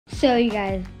So you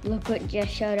guys, look what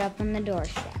just showed up on the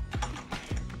doorstep.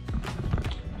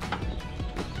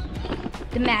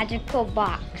 The magical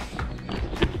box.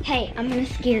 Hey, I'm gonna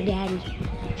scare Daddy.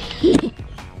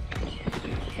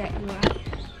 Shut you up.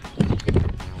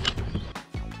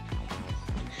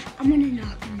 I'm gonna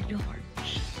knock on the door.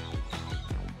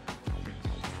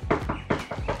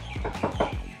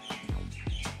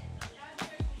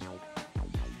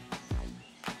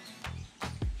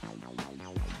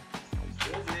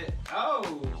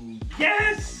 Oh,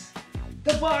 yes!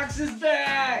 The box is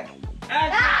back!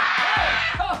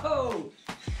 Oh!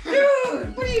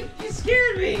 Dude, what are you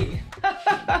scared me!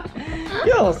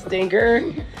 You little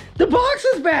stinker. The box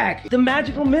is back! The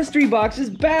magical mystery box is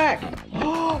back!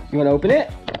 You wanna open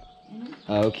it?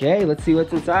 Okay, let's see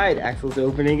what's inside. Axel's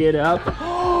opening it up.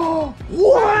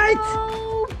 What?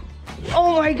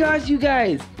 Oh my gosh, you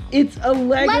guys! It's a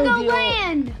Lego deal.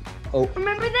 Legoland! Oh,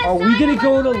 Remember that are we gonna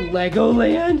go to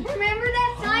Legoland? Remember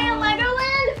that sign at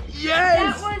Legoland?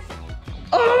 Yes! That was...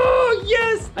 Oh,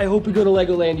 yes! I hope we go to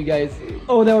Legoland, you guys.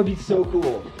 Oh, that would be so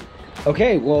cool.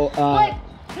 Okay, well,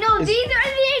 No, these are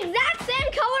the exact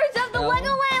same colors of the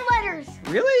Legoland letters.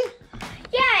 Really?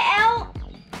 Yeah,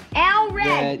 L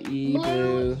red, E,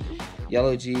 blue,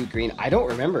 yellow, G, green. I don't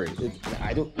remember.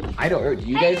 I don't remember. Do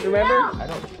you guys remember? No. I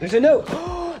don't. There's a note.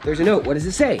 There's a note. What does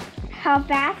it say? How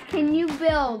fast can you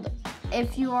build?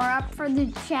 If you are up for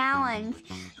the challenge,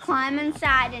 climb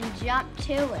inside and jump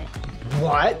to it.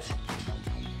 What?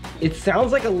 It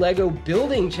sounds like a Lego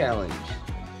building challenge.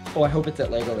 Oh, I hope it's at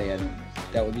Legoland.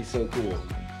 That would be so cool.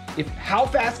 How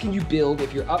fast can you build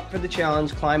if you're up for the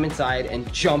challenge, climb inside and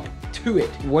jump to it?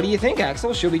 What do you think,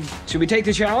 Axel? Should we take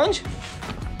the challenge?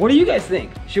 What do you guys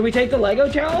think? Should we take the Lego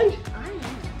challenge?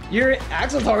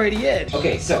 Axel's already in.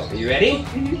 Okay, so are you ready?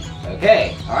 Mm-hmm.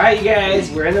 Okay, all right, you guys,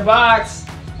 we're in the box.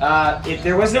 If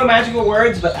there was no magical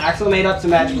words, but Axel made up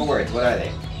some magical words. What are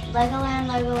they? Legoland,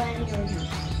 Legoland, here we come.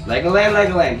 Legoland,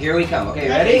 Legoland, here we come. Okay,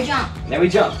 ready? Jump. Then we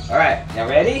jump. All right, now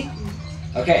ready?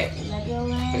 Okay.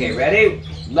 Legoland. Okay, ready?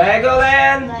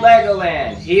 Legoland,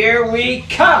 Legoland, here we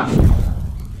come.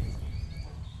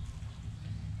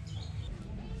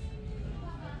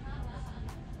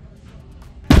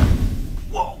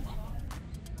 Whoa!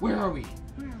 Where are we?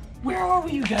 Where are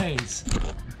we, you guys?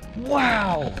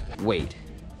 Wow! Wait.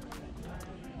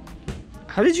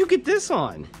 How did you get this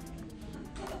on?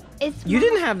 You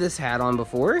didn't have this hat on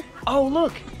before. Oh,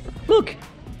 look. Look.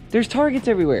 There's Targets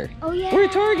everywhere. Oh, yeah. We're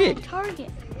at Target. Target.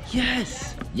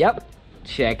 Yes. Yep.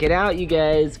 Check it out, you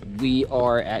guys. We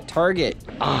are at Target.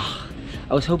 Ah,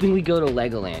 I was hoping we'd go to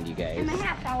Legoland, you guys. And my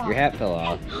hat fell off. Your hat fell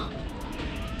off.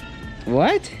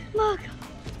 What? Look.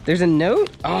 There's a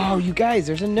note? Oh, you guys,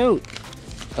 there's a note.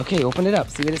 Okay, open it up.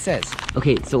 See what it says.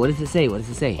 Okay, so what does it say? What does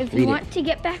it say? If you want to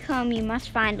get back home, you must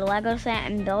find a Lego set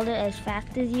and build it as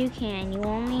fast as you can. You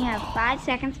only have 5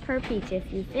 seconds per piece. If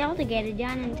you fail to get it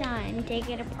done in time, take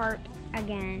it apart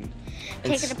again.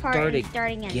 Take it apart and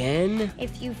start again.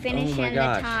 If you finish in the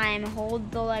time, hold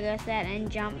the Lego set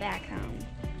and jump back home.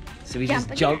 So we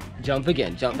jump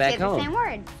again, jump back home. The same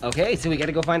word. Okay, so we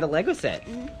gotta go find a Lego set.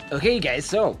 Okay, you guys,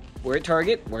 so we're at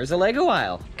Target. Where's the Lego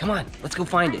aisle? Come on, let's go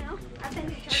find it.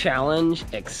 Challenge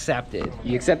accepted.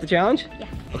 You accept the challenge? Yeah.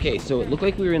 Okay, so it looked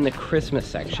like we were in the Christmas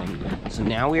section. So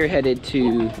now we are headed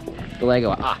to the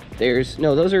Lego.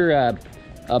 Those are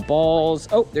balls.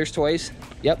 Oh, there's toys.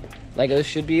 Yep, Legos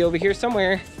should be over here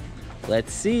somewhere.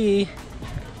 Let's see.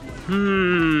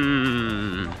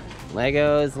 Legos.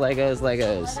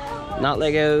 Not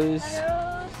Legos.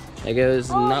 Legos,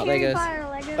 not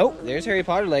Legos. Oh, there's Harry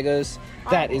Potter Legos.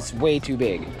 That is way too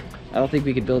big. I don't think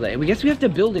we could build that. We guess we have to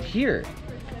build it here.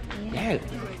 Yeah.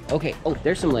 Okay. Oh,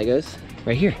 there's some Legos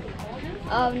right here.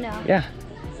 Oh no. Yeah.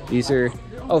 These are.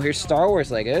 Oh, here's Star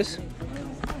Wars Legos.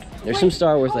 There's some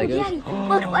Star Wars Legos. Daddy,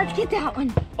 look, let's get that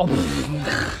one. Oh.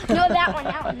 No, that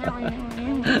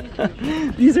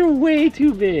one. These are way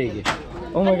too big.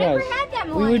 Oh my gosh.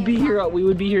 We would be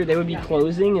here. They would be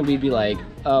closing, and we'd be like,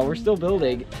 we're still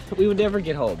building. We would never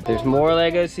get home. There's more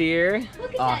Legos here.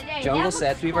 Look at that, Daddy. Jungle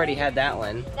sets. We've already had that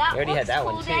one. We already had that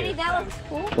one too. Daddy, that looks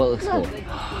cool. What looks cool?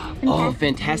 Oh,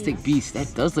 Fantastic Beast.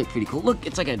 That does look pretty cool. Look,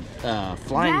 it's like a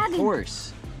flying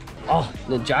horse. Oh,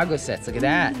 the Jago sets. Look at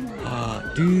that. Oh,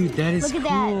 dude, that is cool.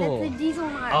 Look at that. That's the diesel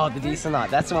knot. Oh, the diesel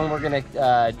knot. That's the one we're gonna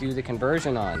do the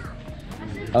conversion on.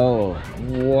 Oh,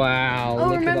 wow. Oh,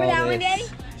 look remember at all that one, this.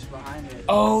 Daddy?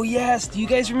 Oh, yes. Do you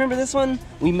guys remember this one?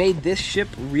 We made this ship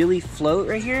really float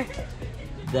right here.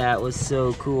 That was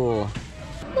so cool.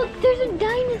 Look, there's a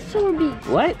dinosaur beak.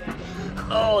 What?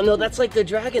 Oh, no, that's like the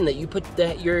dragon that you put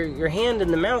your hand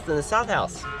in the mouth in the South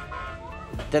House.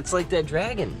 That's like that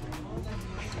dragon.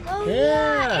 Oh,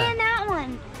 yeah, and that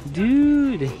one.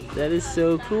 Dude, that is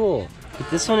so cool. But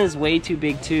this one is way too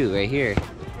big too, right here.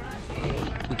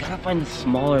 We gotta find a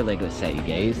smaller Lego set, you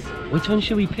guys. Which one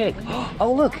should we pick?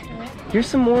 Oh, look. Here's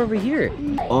some more over here.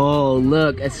 Oh,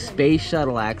 look, a space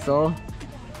shuttle, Axel.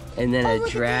 And then a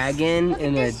dragon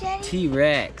and a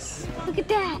T-Rex. Look at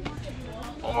that.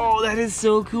 Oh, that is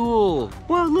so cool.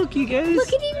 Whoa, look, you guys. Look,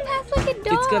 it even has like a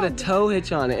dog. It's got a tow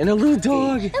hitch on it and a little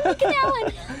dog. And look at that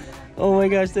one. Oh my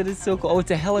gosh, that is so cool. Oh,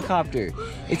 it's a helicopter.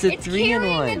 It's a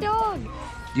 3-in-1. The dog.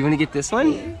 Do you want to get this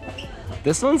one?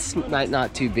 This one's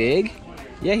not too big.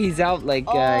 Yeah, he's out like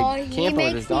camping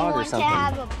with his dog or something. He makes me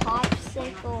want to have a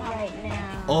popsicle right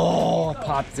now. Oh, a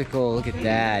popsicle. Look at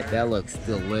that. That looks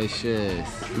delicious.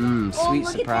 Mmm, sweet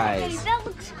surprise. That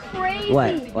looks crazy.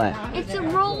 What? It's a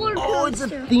roller coaster. Oh, it's a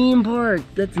theme park.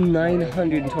 That's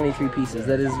 923 pieces.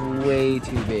 That is way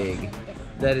too big.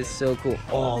 That is so cool.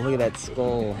 Oh, look at that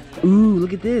skull. Ooh,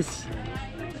 look at this.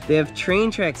 They have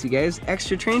train tracks, you guys.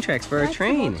 Extra train tracks for our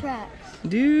train.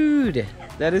 Dude,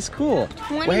 that is cool.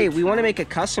 Wait, we want to make a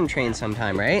custom train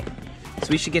sometime, right? So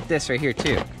we should get this right here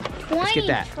too. Let's get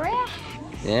that.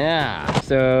 Yeah.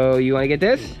 So you want to get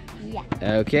this? Yeah.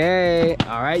 Okay.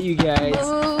 All right, you guys.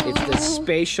 It's the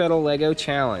Space Shuttle Lego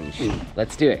Challenge.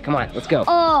 Let's do it. Come on, let's go.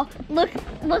 Oh, look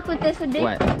what this would be.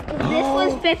 What? If this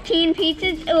was 15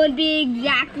 pieces, it would be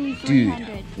exactly 300.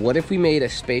 Dude, what if we made a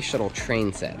Space Shuttle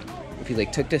train set? If you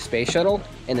like took the Space Shuttle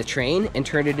and the train and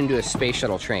turned it into a Space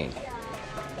Shuttle train.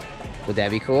 Would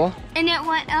that be cool? And it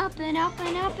went up and up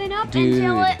and up and up Dude.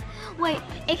 until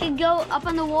it could go up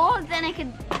on the wall, then it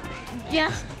could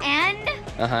just end,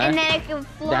 and then it could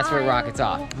fly. That's where it rockets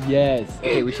off. Yes.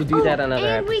 Okay, we should do that on another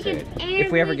episode.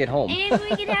 If we ever get home. And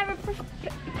we could have a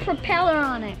propeller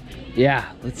on it.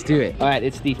 Yeah, let's do it. All right,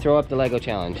 it's the throw up the Lego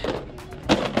challenge.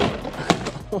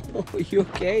 Oh, you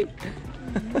okay?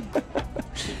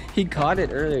 He caught it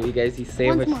earlier, you guys. He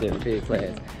sandwiched it pretty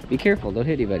fast. Be careful, don't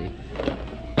hit anybody.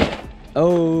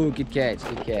 Oh, good catch,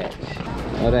 good catch.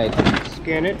 All right,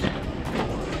 scan it.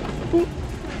 There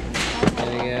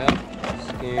we go.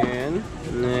 Scan.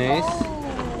 Nice.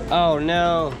 Oh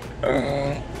no.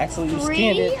 Axel, you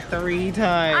scanned it 3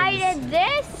 times. I did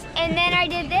this, and then I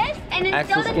did this, and then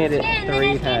Axel still scanned didn't it scan, and 3 then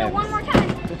I scanned it one more time.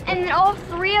 And then all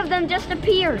 3 of them just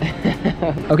appeared.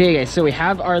 Okay guys, so we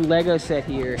have our Lego set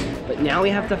here, but now we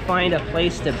have to find a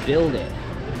place to build it.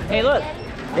 Hey look,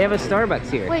 they have a Starbucks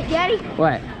here. Wait, Daddy?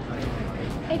 What?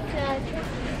 It's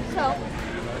so.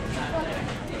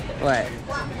 What?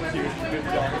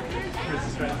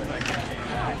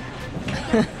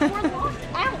 We're lost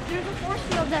out. There's a force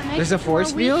field that makes There's a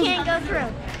force field? we can't go through.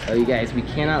 Oh, you guys, we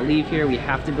cannot leave here. We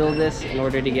have to build this in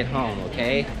order to get home,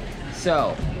 okay?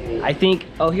 So, I think,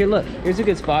 oh, here, look. Here's a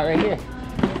good spot right here.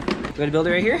 You want to build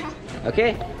it right here?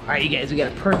 Okay. All right, you guys, we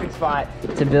got a perfect spot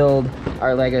to build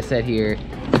our Lego set here.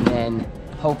 And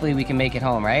hopefully we can make it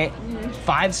home, right?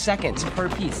 5 seconds per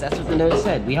piece. That's what the note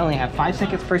said. We only have 5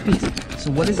 seconds per piece.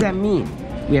 So what does that mean?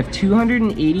 We have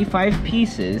 285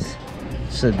 pieces.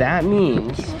 So that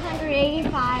means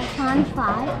 285 times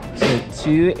 5. so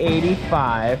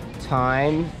 285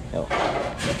 times, no.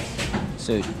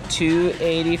 So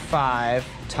 285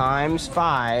 times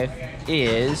 5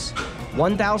 is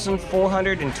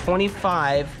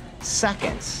 1,425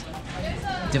 seconds.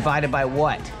 Divided by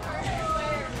what?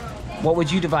 What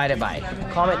would you divide it by?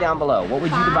 Comment down below. What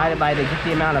would you divide it by to get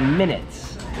the amount of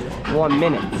minutes? 1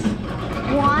 minute.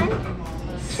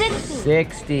 160.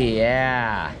 60,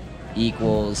 yeah.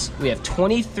 Equals, we have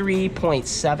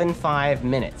 23.75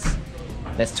 minutes.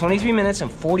 That's 23 minutes and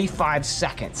 45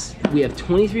 seconds. We have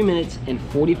 23 minutes and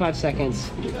 45 seconds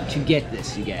to get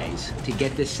this, you guys. To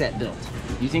get this set built.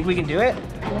 You think we can do it?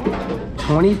 Yeah.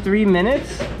 23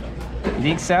 minutes? You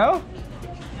think so?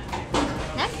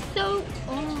 That's so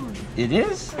old. It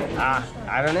is? I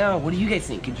don't know. What do you guys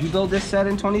think? Could you build this set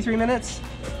in 23 minutes?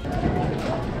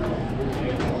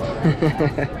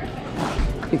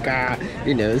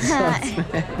 Your nose.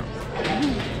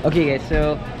 Okay guys,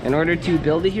 so in order to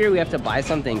build it here, we have to buy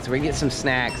some things. We're gonna get some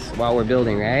snacks while we're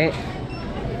building, right?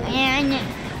 And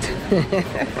We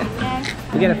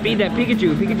gotta feed that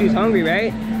Pikachu. Pikachu's hungry,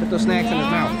 right? Put those snacks in his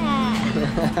mouth.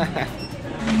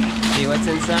 See what's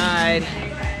inside.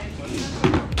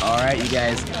 All right, you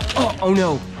guys. Oh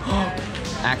no.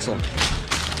 Axel,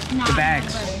 the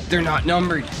bags, they're not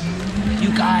numbered.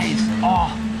 You guys,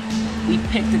 we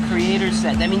picked the creator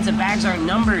set. That means the bags aren't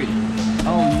numbered.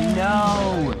 Oh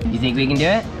no. You think we can do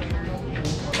it?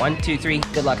 1, 2, 3,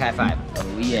 good luck, high five.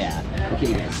 Oh yeah.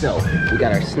 Okay guys, so we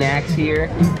got our snacks here.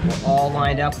 We're all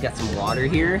lined up. We got some water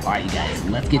here. All right, you guys,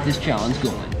 let's get this challenge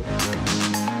going.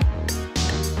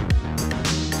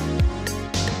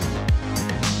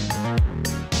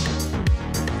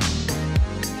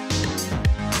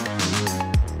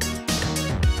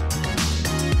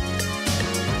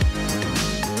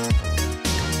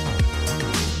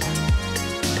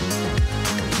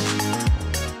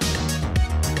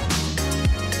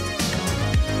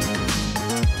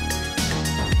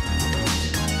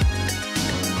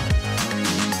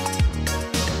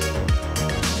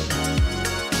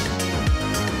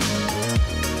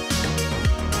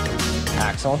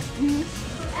 Axel,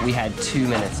 we had 2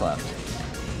 minutes left.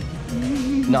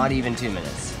 Not even 2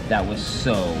 minutes. That was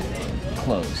so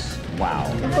close. Wow.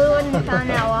 If we wouldn't have found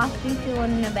that lost piece, we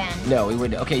wouldn't have been. No, we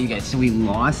would. Okay, you guys, so we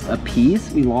lost a piece.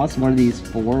 We lost one of these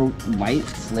 4 white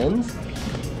slims.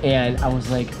 And I was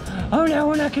like, oh no,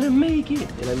 we're not gonna make it.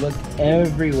 And I looked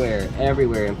everywhere.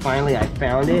 And finally I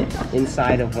found it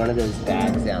inside of one of those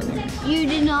bags down there. You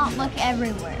did not look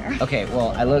everywhere. Okay, well,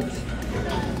 I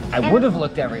would have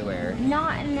looked everywhere.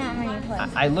 Not in that many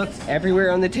places. I looked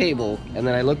everywhere on the table, and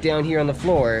then I looked down here on the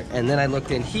floor, and then I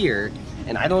looked in here,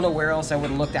 and I don't know where else I would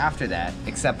have looked after that,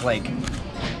 except like,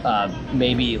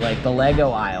 maybe like the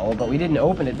Lego aisle, but we didn't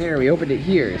open it there, we opened it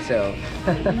here, so.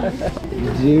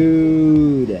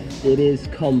 Dude, it is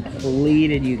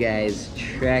completed, you guys.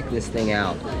 Check this thing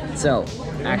out. So,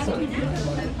 Axel.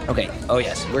 Okay, oh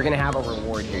yes, we're gonna have a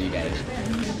reward here, you guys,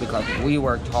 because we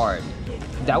worked hard.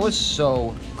 That was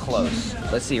so close.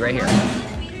 Let's see, right here.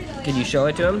 Can you show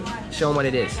it to him? Show him what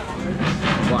it is.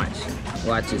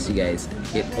 Watch this, you guys.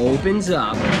 It opens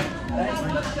up,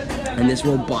 and this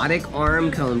robotic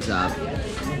arm comes up,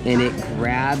 and it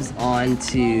grabs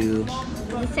onto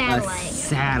The satellite. a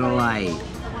satellite.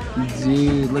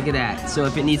 Dude, look at that. So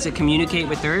if it needs to communicate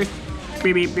with Earth,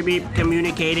 beep beep beep beep,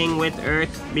 communicating with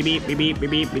Earth, beep beep beep beep beep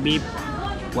beep beep beep.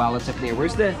 Wow, what's up there?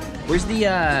 Where's the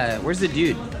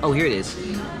dude? Oh, here it is.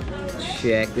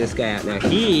 Check this guy out. Now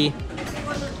he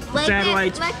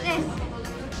satellites. Like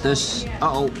this.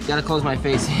 Uh-oh, gotta close my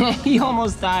face. He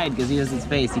almost died because he was in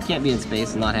space. He can't be in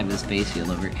space and not have his space shield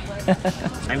over.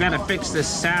 I gotta fix this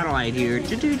satellite here.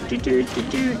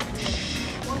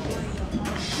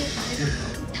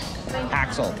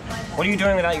 Axel, what are you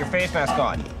doing without your face mask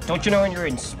on? Don't you know when you're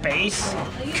in space?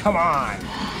 Come on.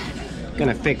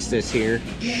 Gonna fix this here.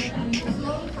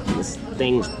 This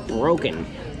thing's broken.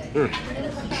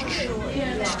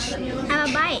 Have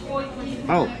a bite.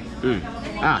 Oh.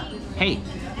 Hey,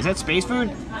 is that space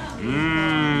food?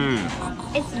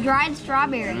 It's dried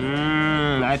strawberry.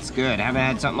 That's good. I haven't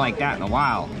had something like that in a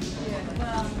while.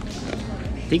 I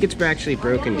think it's actually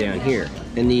broken down here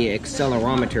in the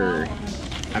accelerometer.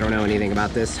 I don't know anything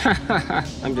about this.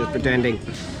 I'm just pretending.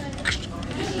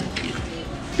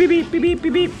 Beep, beep, beep, beep,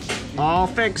 beep, beep. All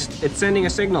fixed. It's sending a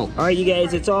signal. All right, you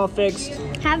guys, it's all fixed.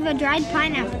 Have a dried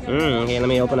pineapple. Okay, let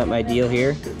me open up my deal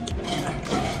here.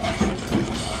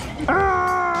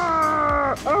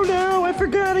 Oh no, I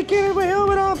forgot. I can't have my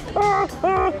helmet off.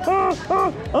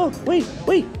 Oh, wait.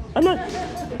 I'm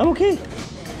okay.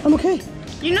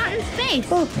 You're not in space.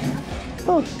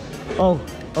 Oh,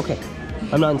 okay.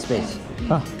 I'm not in space.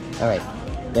 Oh, all right.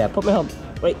 Yeah, put my helmet.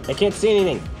 Wait, I can't see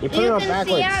anything. You put it on backwards.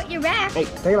 You can see out your back. Hey,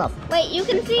 take it off. Wait, you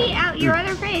can see out your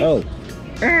other face. Oh.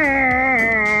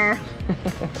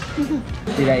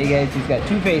 See that, you guys? He's got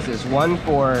 2 faces. One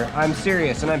for, I'm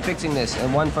serious and I'm fixing this.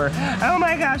 And one for, oh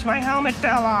my gosh, my helmet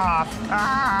fell off.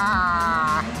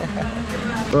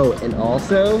 Oh, and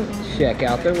also, check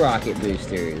out the rocket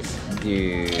boosters.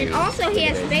 Dude. And also, he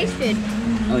has space food.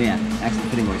 Oh yeah, actually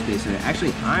putting more space food.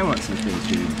 Actually, I want some space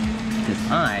food because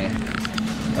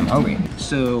I'm hungry.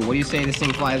 So, what do you say this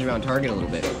thing flies around Target a little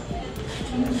bit?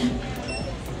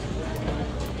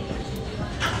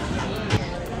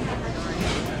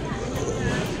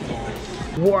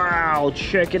 Wow,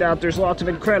 check it out. There's lots of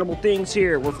incredible things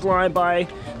here. We're flying by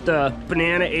the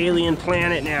banana alien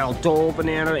planet now. Dole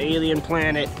banana alien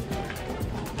planet.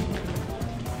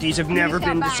 These have never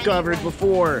been discovered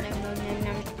before.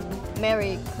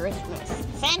 Merry Christmas.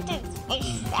 Santa's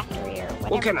Fish Factory or whatever.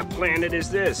 What kind of planet is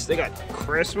this? They got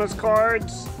Christmas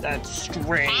cards? That's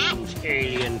strange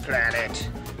alien planet.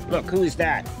 Look, who is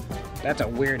that? That's a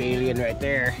weird alien right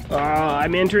there.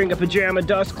 I'm entering a pajama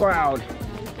dust cloud.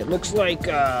 It looks like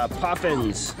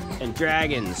puffins and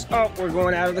dragons. Oh, we're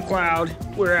going out of the cloud.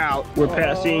 We're out. We're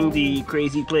passing the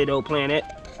crazy Play-Doh planet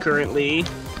currently.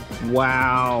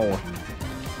 Wow.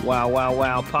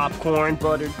 Wow. Popcorn,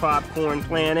 buttered popcorn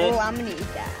planet. Oh, I'm gonna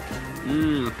eat that.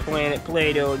 Planet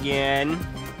Play-Doh again.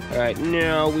 All right,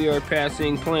 now we are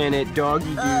passing planet Doggy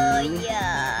Doo. Oh,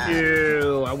 yeah.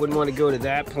 Ew, I wouldn't want to go to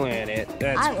that planet.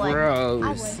 That's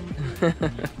gross. I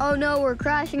would. Oh no, we're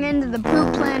crashing into the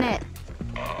poop planet.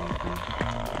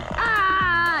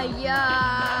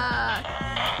 Yuck.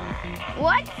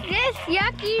 What's this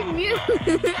yucky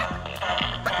music?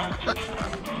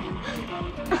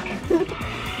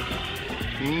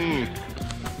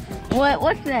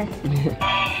 What's this?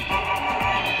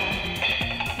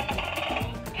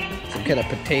 Some kind of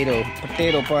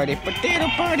potato party. Look,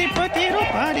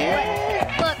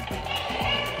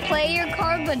 play your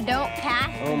card but don't pass.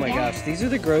 Oh my gosh, these are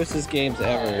the grossest games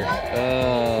ever.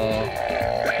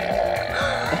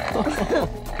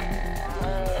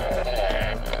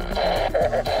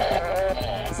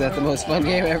 that the most fun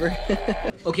game ever?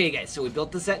 Okay, guys, so we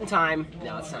built the set in time.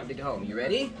 Now it's time to go home. You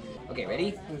ready? Okay,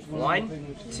 ready?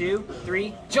 1, 2,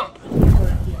 3, jump!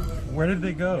 Where did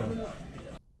they go?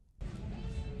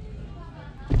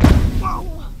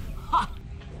 Whoa! Ha!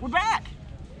 We're back!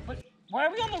 But why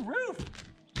are we on the roof?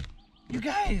 You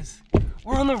guys,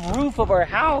 we're on the roof of our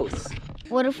house.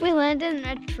 What if we land in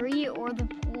a tree or the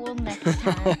pool next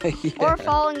time? Yeah. Or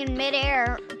falling in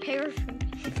midair, parachute.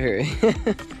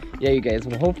 Yeah, you guys,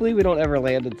 well, hopefully we don't ever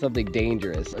land in something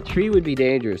dangerous. A tree would be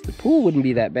dangerous. The pool wouldn't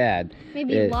be that bad.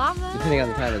 Maybe lava? Depending on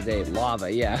the time of day.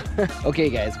 Lava, yeah. Okay,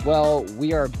 guys, well,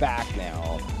 we are back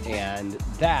now, and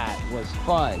that was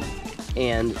fun.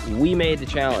 And we made the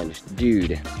challenge.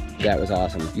 Dude, that was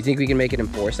awesome. You think we can make it in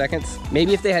 4 seconds?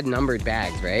 Maybe if they had numbered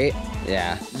bags, right?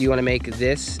 Yeah. You want to make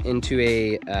this into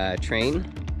a train?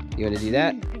 You want to do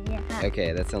that? Yeah.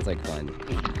 Okay, that sounds like fun.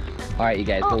 All right, you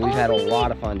guys, well, we've had a lot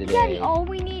of fun today. Daddy, all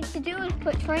we need to do is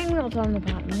put train wheels on the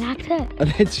bottom. That's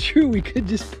it. That's true. We could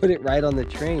just put it right on the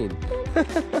train.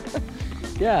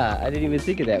 Yeah, I didn't even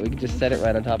think of that. We could just set it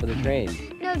right on top of the train.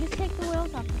 No, just take the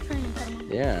wheels off the train and put them on.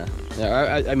 Yeah. No,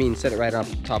 I mean, set it right on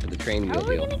top of the train wheel. How are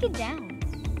we gonna get down?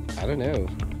 I don't know.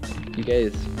 You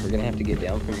guys, we're gonna have to get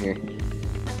down from here.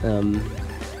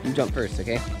 You jump first,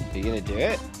 okay? Are you gonna do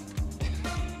it?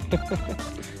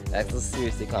 Axel's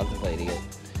seriously contemplating it.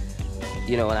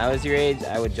 You know, when I was your age,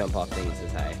 I would jump off things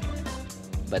this high.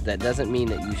 But that doesn't mean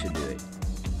that you should do it.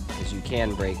 Because you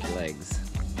can break your legs.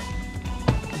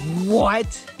 What?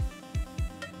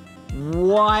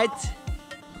 What?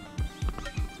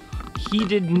 He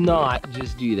did not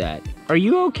just do that. Are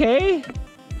you okay?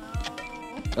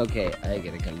 Okay, I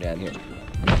gotta come down here.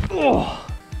 Oh.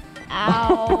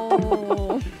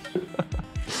 Ow.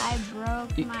 I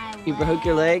broke my leg. You broke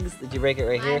your legs? Did you break it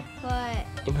right here? My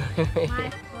foot. My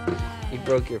foot. You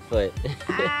broke your foot.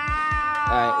 Ow.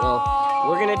 Alright, well,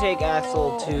 we're gonna take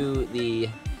Axel to the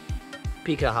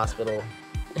Pika Hospital.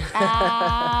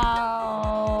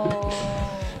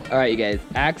 Alright, you guys.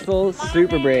 Axel's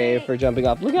super brave for jumping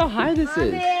off. Look how high this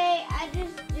is. I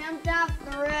just jumped off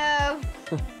the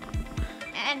roof.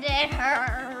 And it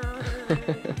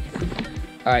hurt.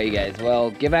 Alright, you guys.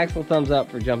 Well, give Axel a thumbs up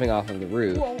for jumping off of the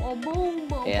roof.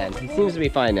 And he seems to be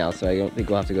fine now, so I don't think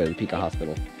we'll have to go to the Pika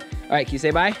Hospital. Alright, can you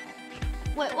say bye?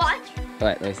 Wait, what?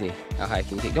 Alright, let me see. How high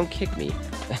can you kick? Don't kick me.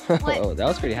 What? Oh, that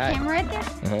was pretty high. Camera right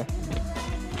there?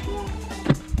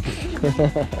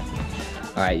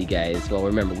 Alright, you guys. Well,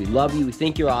 remember, we love you. We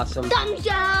think you're awesome. Thumbs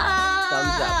up!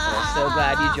 Thumbs up. We're so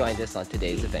glad you joined us on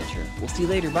today's adventure. We'll see you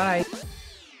later. Bye.